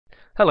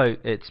Hello,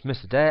 it's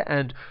Mr. Dare,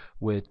 and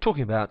we're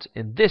talking about,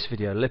 in this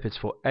video, lipids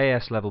for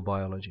AS level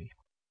biology.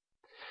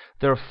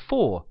 There are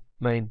four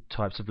main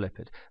types of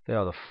lipid. They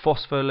are the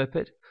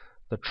phospholipid,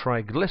 the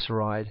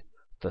triglyceride,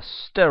 the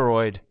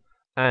steroid,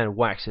 and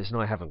waxes.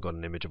 And I haven't got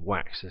an image of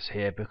waxes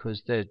here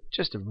because they're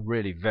just a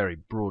really very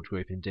broad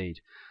group indeed.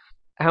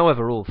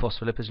 However, all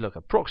phospholipids look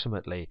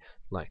approximately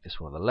like this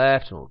one on the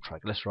left, and all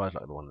triglycerides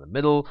like the one in the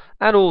middle,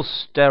 and all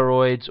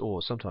steroids,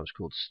 or sometimes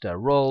called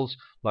sterols,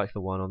 like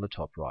the one on the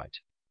top right.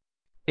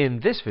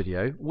 In this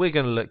video, we're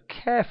going to look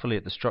carefully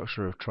at the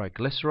structure of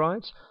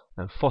triglycerides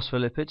and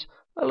phospholipids,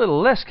 a little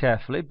less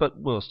carefully, but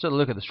we'll still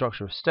look at the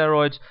structure of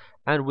steroids,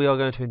 and we are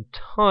going to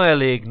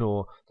entirely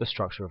ignore the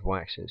structure of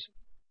waxes.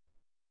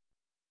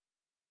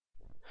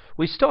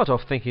 We start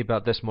off thinking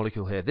about this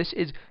molecule here. This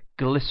is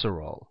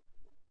glycerol.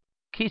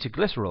 Key to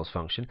glycerol's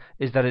function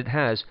is that it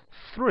has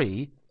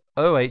three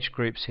OH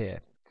groups here.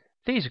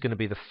 These are going to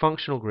be the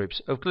functional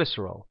groups of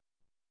glycerol.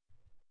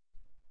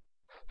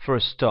 For a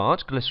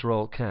start,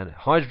 glycerol can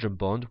hydrogen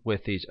bond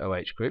with these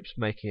OH groups,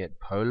 making it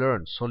polar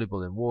and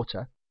soluble in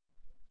water.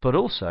 But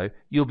also,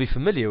 you'll be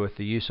familiar with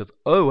the use of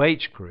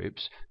OH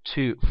groups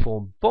to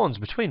form bonds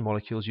between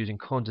molecules using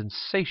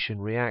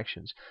condensation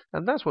reactions.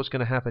 And that's what's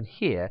going to happen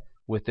here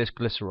with this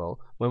glycerol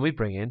when we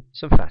bring in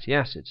some fatty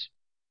acids.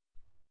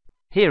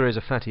 Here is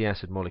a fatty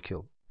acid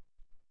molecule.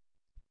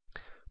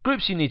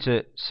 Groups you need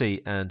to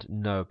see and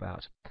know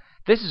about.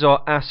 This is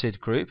our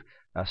acid group,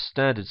 a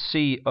standard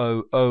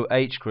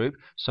COOH group,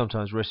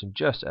 sometimes written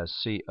just as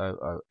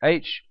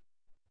COOH.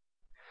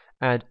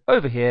 And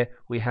over here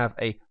we have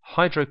a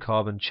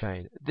hydrocarbon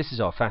chain. This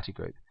is our fatty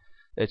group.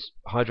 It's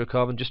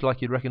hydrocarbon just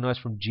like you'd recognize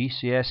from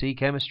GCSE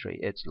chemistry.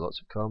 It's lots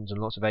of carbons and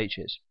lots of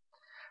H's.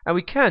 And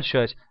we can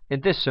show it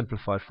in this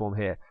simplified form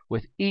here,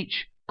 with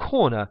each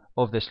corner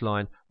of this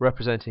line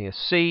representing a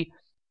C,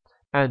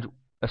 and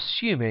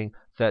assuming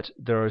that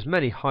there are as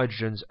many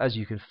hydrogens as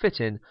you can fit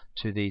in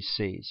to these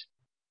C's.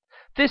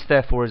 This,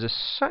 therefore, is a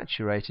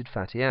saturated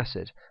fatty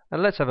acid,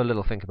 and let's have a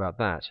little think about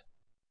that.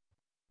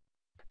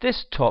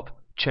 This top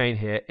chain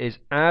here is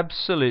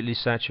absolutely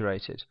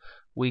saturated.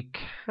 We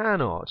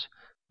cannot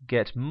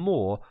get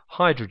more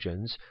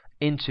hydrogens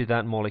into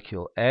that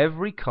molecule.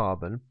 Every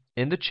carbon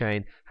in the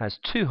chain has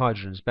two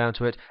hydrogens bound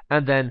to it,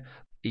 and then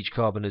each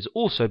carbon is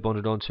also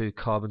bonded onto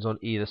carbons on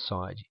either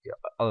side,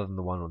 other than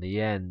the one on the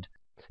end.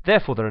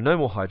 Therefore, there are no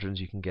more hydrogens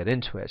you can get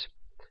into it.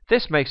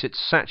 This makes it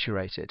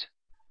saturated.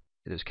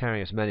 It is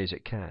carrying as many as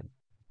it can.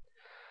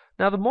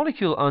 Now the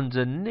molecule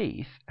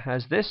underneath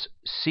has this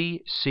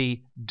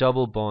C-C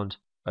double bond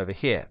over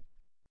here.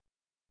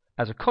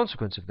 As a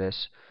consequence of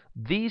this,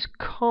 these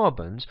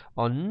carbons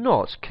are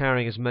not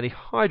carrying as many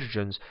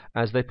hydrogens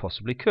as they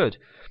possibly could.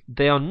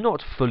 They are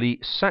not fully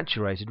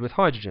saturated with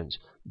hydrogens.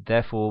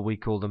 Therefore, we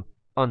call them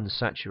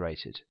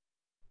unsaturated.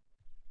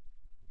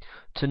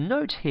 To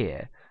note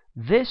here,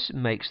 this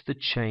makes the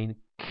chain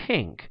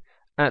kink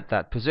at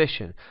that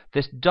position.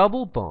 This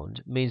double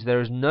bond means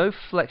there is no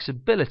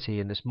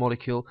flexibility in this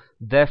molecule,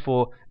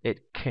 therefore it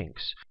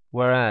kinks.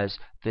 Whereas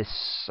this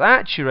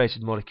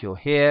saturated molecule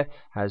here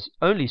has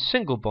only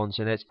single bonds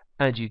in it,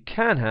 and you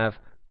can have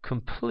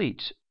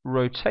complete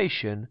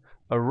rotation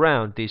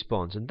around these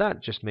bonds, and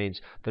that just means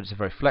that it's a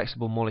very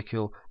flexible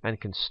molecule and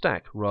can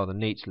stack rather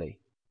neatly.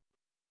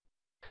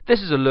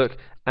 This is a look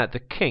at the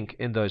kink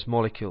in those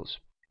molecules.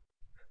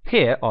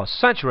 Here, our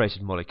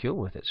saturated molecule,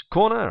 with its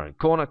corner and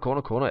corner,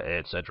 corner, corner,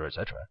 etc.,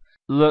 etc.,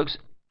 looks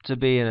to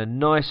be in a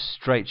nice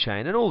straight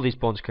chain, and all these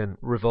bonds can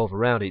revolve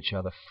around each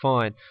other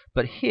fine.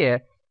 But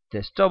here,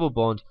 this double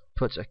bond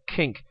puts a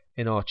kink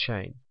in our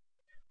chain.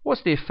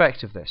 What's the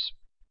effect of this?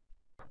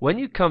 When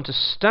you come to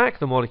stack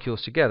the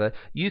molecules together,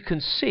 you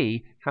can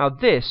see how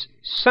this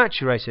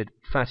saturated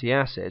fatty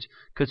acid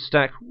could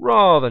stack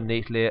rather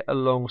neatly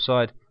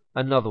alongside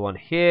another one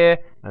here,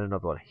 and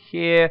another one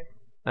here,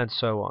 and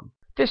so on.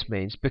 This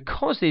means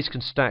because these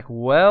can stack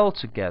well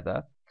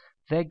together,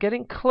 they're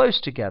getting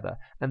close together,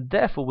 and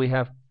therefore we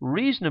have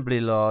reasonably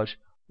large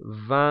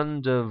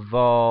van der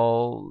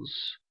Waals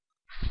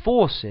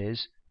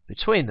forces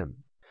between them.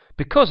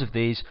 Because of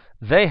these,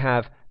 they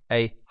have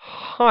a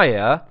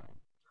higher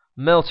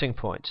melting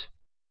point.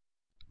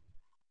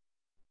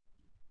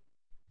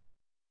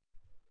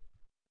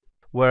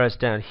 Whereas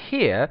down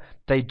here,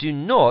 they do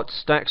not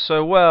stack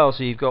so well.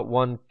 So you've got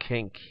one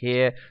kink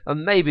here,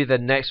 and maybe the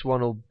next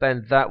one will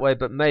bend that way,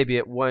 but maybe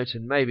it won't,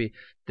 and maybe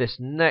this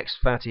next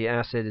fatty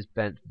acid is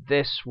bent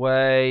this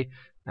way,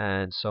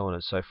 and so on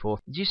and so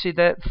forth. Do you see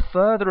they're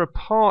further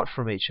apart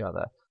from each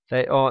other?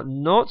 They are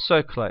not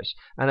so close,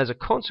 and as a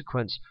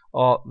consequence,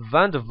 our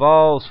van der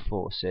Waals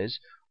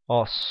forces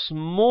are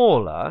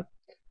smaller,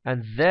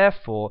 and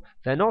therefore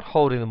they're not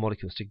holding the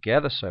molecules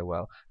together so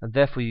well, and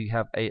therefore you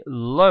have a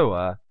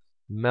lower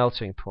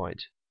melting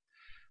point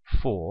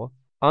for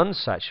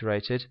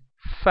unsaturated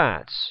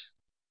fats.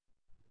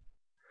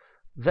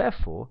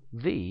 Therefore,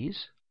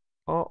 these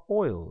are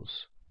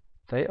oils.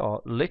 They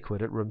are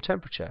liquid at room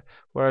temperature,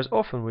 whereas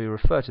often we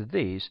refer to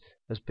these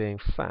as being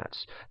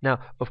fats. Now,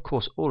 of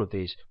course, all of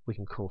these we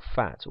can call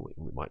fats, or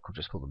we might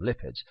just call them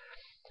lipids.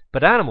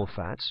 But animal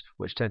fats,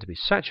 which tend to be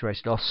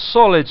saturated, are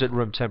solids at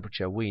room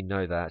temperature. We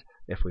know that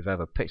if we've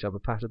ever picked up a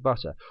pat of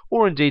butter,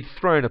 or indeed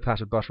thrown a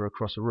pat of butter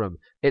across a room.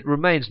 It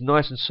remains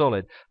nice and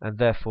solid, and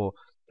therefore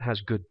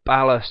has good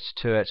ballast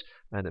to it,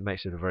 and it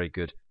makes it a very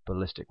good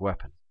ballistic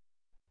weapon.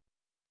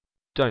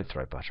 Don't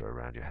throw butter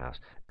around your house.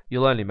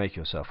 You'll only make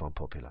yourself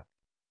unpopular.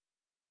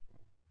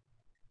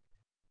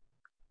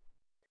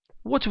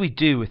 What do we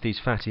do with these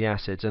fatty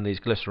acids and these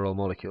glycerol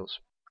molecules?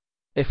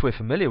 If we're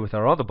familiar with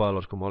our other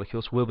biological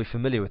molecules, we'll be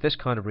familiar with this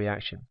kind of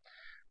reaction.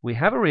 We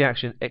have a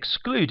reaction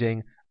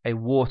excluding a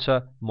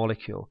water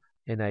molecule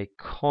in a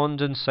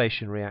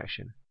condensation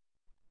reaction.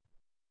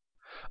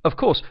 Of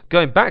course,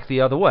 going back the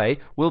other way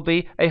will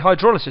be a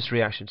hydrolysis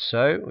reaction.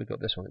 So we've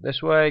got this one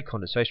this way,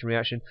 condensation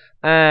reaction,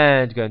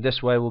 and going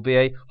this way will be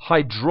a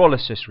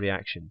hydrolysis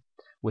reaction,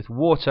 with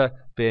water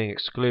being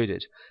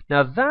excluded.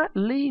 Now that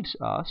leaves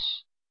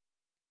us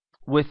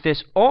with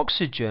this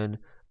oxygen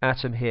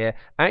atom here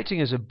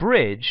acting as a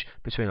bridge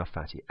between our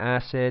fatty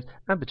acid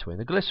and between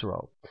the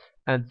glycerol.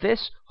 And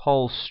this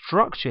whole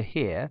structure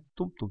here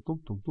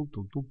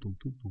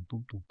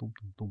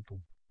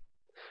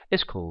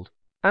is called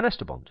an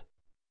ester bond.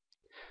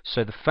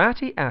 So the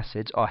fatty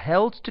acids are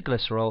held to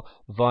glycerol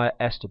via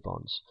ester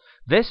bonds.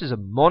 This is a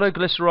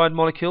monoglyceride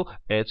molecule.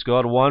 It's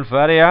got one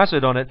fatty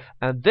acid on it,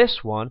 and this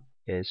one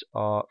is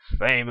our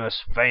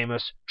famous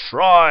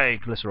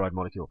triglyceride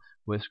molecule.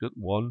 We've got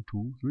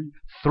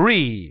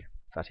 3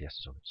 fatty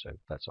acids on it. So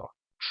that's our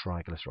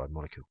triglyceride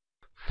molecule.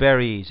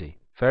 Very easy,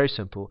 very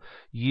simple.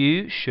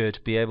 You should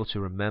be able to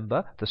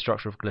remember the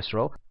structure of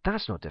glycerol.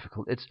 That's not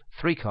difficult. It's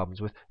 3 carbons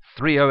with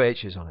 3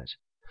 OHs on it.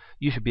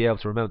 You should be able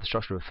to remember the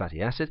structure of a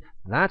fatty acid.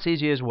 That's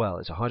easy as well.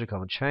 It's a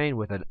hydrocarbon chain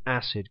with an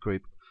acid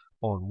group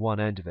on one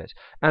end of it.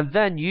 And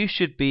then you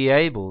should be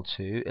able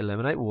to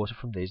eliminate water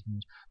from these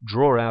and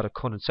draw out a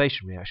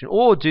condensation reaction,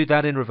 or do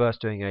that in reverse,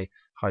 doing a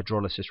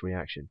hydrolysis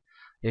reaction.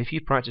 If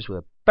you practice with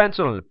a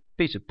pencil and a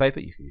piece of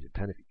paper, you can use a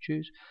pen if you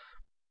choose,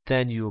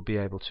 then you will be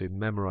able to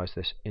memorize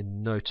this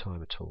in no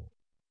time at all.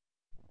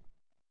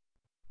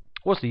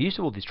 What's the use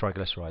of all these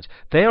triglycerides?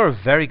 They are a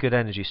very good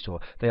energy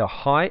store. They are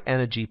high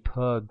energy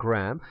per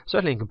gram,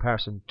 certainly in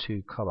comparison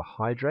to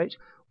carbohydrate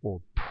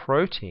or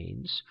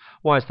proteins.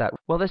 Why is that?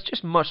 Well, there's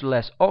just much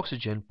less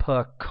oxygen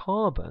per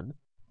carbon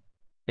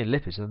in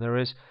lipids than there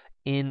is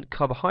in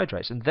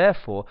carbohydrates, and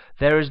therefore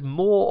there is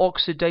more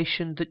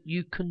oxidation that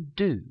you can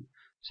do.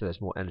 So there's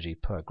more energy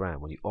per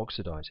gram when you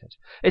oxidize it.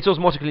 It's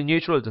osmotically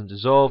neutral, it doesn't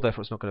dissolve,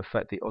 therefore it's not going to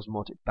affect the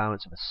osmotic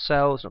balance of a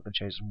cell, it's not going to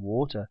change its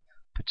water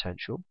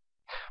potential.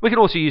 We can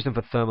also use them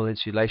for thermal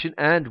insulation,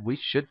 and we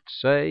should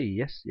say,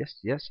 yes,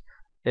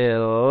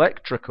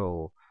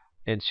 electrical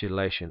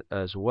insulation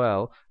as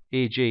well,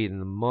 e.g. in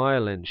the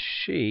myelin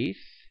sheath.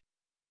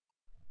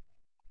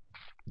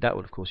 That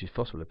would of course use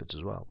phospholipids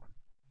as well.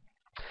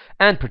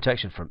 And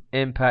protection from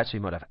impact, so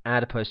you might have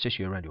adipose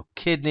tissue around your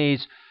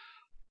kidneys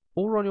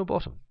or on your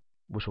bottom,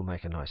 which will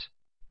make a nice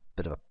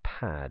bit of a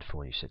pad for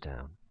when you sit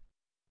down.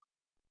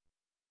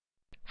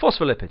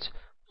 Phospholipids,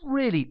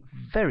 really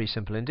very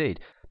simple indeed,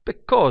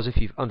 because if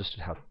you've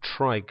understood how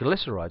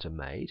triglycerides are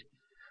made,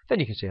 then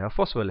you can see how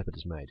phospholipid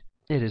is made.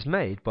 It is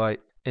made by,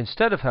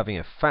 instead of having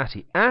a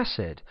fatty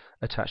acid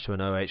attached to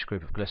an OH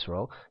group of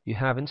glycerol, you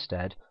have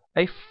instead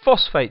a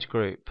phosphate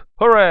group.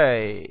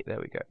 Hooray! There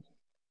we go.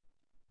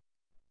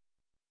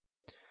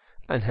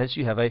 And hence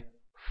you have a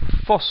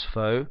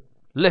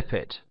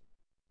phospholipid.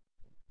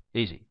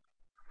 Easy.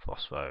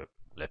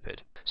 Phospholipid.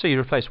 So you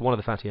replace one of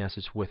the fatty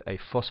acids with a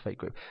phosphate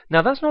group.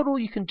 Now that's not all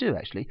you can do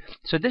actually.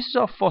 So this is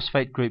our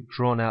phosphate group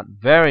drawn out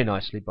very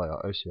nicely by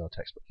our OCR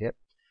textbook here.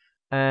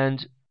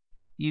 And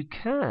you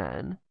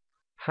can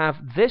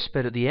have this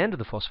bit at the end of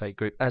the phosphate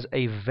group as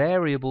a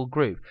variable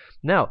group.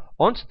 Now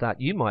onto that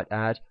you might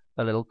add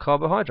a little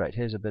carbohydrate.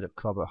 Here's a bit of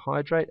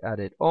carbohydrate, add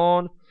it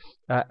on,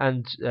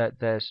 and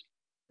there's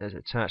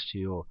attached to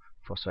your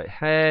phosphate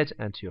head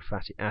and to your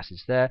fatty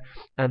acids there.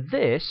 And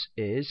this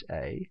is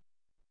a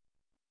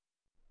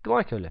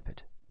glycolipid,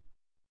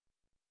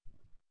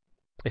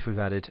 if we've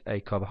added a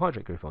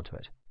carbohydrate group onto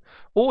it.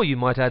 Or you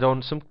might add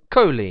on some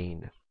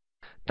choline.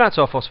 That's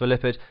our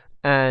phospholipid,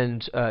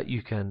 and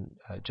you can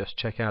just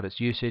check out its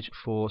usage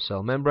for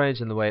cell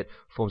membranes and the way it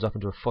forms up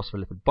into a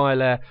phospholipid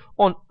bilayer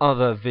on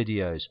other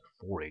videos,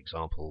 for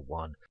example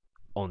one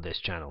on this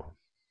channel.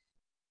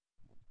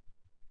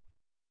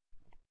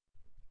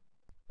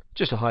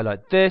 Just to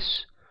highlight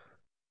this,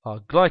 our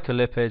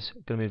glycolipids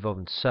are going to be involved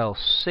in cell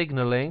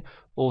signaling,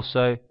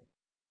 also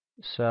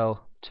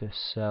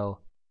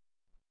cell-to-cell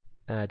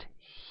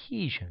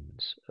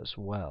adhesions as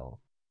well.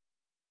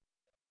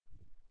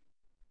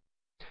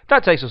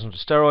 That takes us on to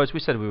steroids. We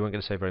said we weren't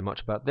going to say very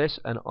much about this,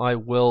 and I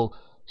will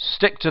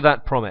stick to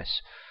that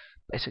promise.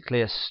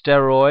 Basically, a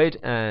steroid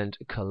and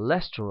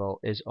cholesterol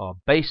is our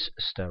base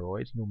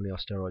steroid. Normally our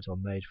steroids are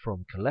made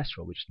from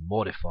cholesterol. We just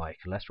modify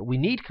cholesterol. We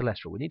need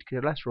cholesterol. We need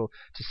cholesterol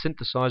to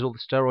synthesize all the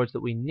steroids that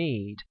we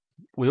need.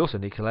 We also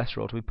need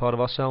cholesterol to be part of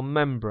our cell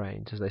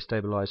membranes as they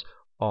stabilize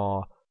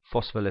our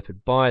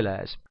phospholipid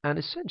bilayers. And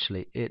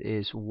essentially it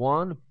is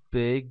one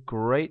big,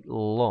 great,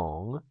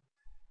 long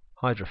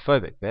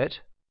hydrophobic bit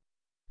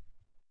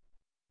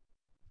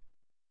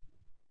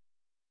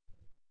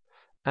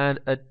and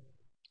a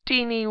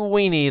teeny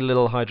weeny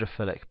little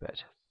hydrophilic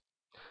bit.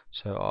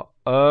 So our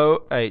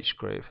OH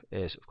group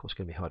is, of course,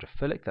 going to be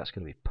hydrophilic. That's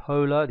going to be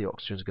polar. The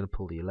oxygen is going to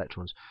pull the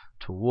electrons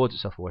towards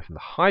itself away from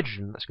the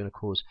hydrogen. That's going to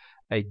cause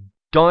a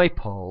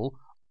dipole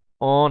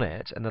on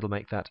it, and that'll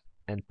make that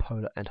end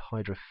polar and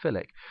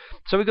hydrophilic.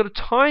 So we've got a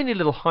tiny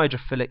little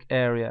hydrophilic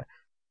area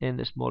in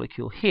this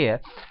molecule here,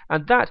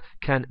 and that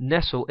can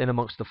nestle in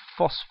amongst the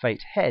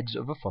phosphate heads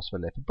of a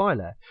phospholipid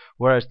bilayer,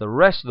 whereas the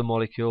rest of the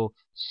molecule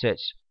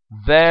sits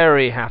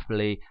very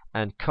happily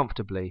and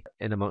comfortably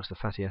in amongst the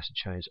fatty acid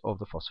chains of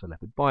the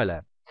phospholipid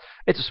bilayer.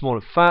 It's a small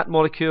fat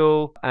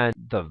molecule, and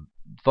the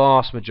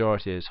vast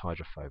majority is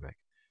hydrophobic.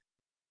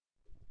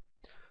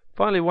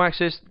 Finally,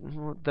 waxes,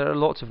 there are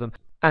lots of them,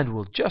 and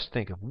we'll just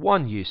think of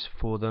one use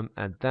for them,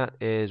 and that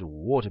is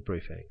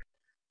waterproofing,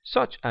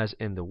 such as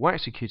in the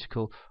waxy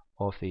cuticle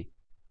of the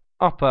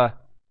upper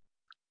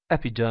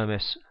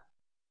epidermis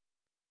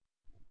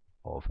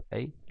of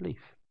a leaf.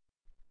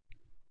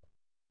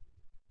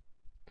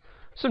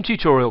 Some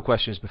tutorial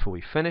questions before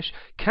we finish.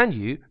 Can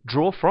you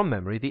draw from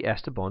memory the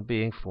ester bond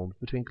being formed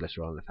between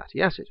glycerol and a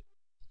fatty acid?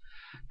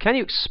 Can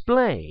you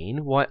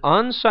explain why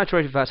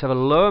unsaturated fats have a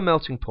lower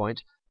melting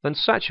point than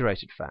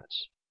saturated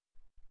fats?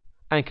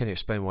 And can you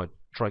explain why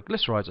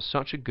triglycerides are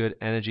such a good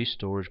energy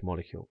storage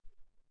molecule?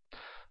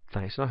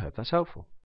 Thanks, and I hope that's helpful.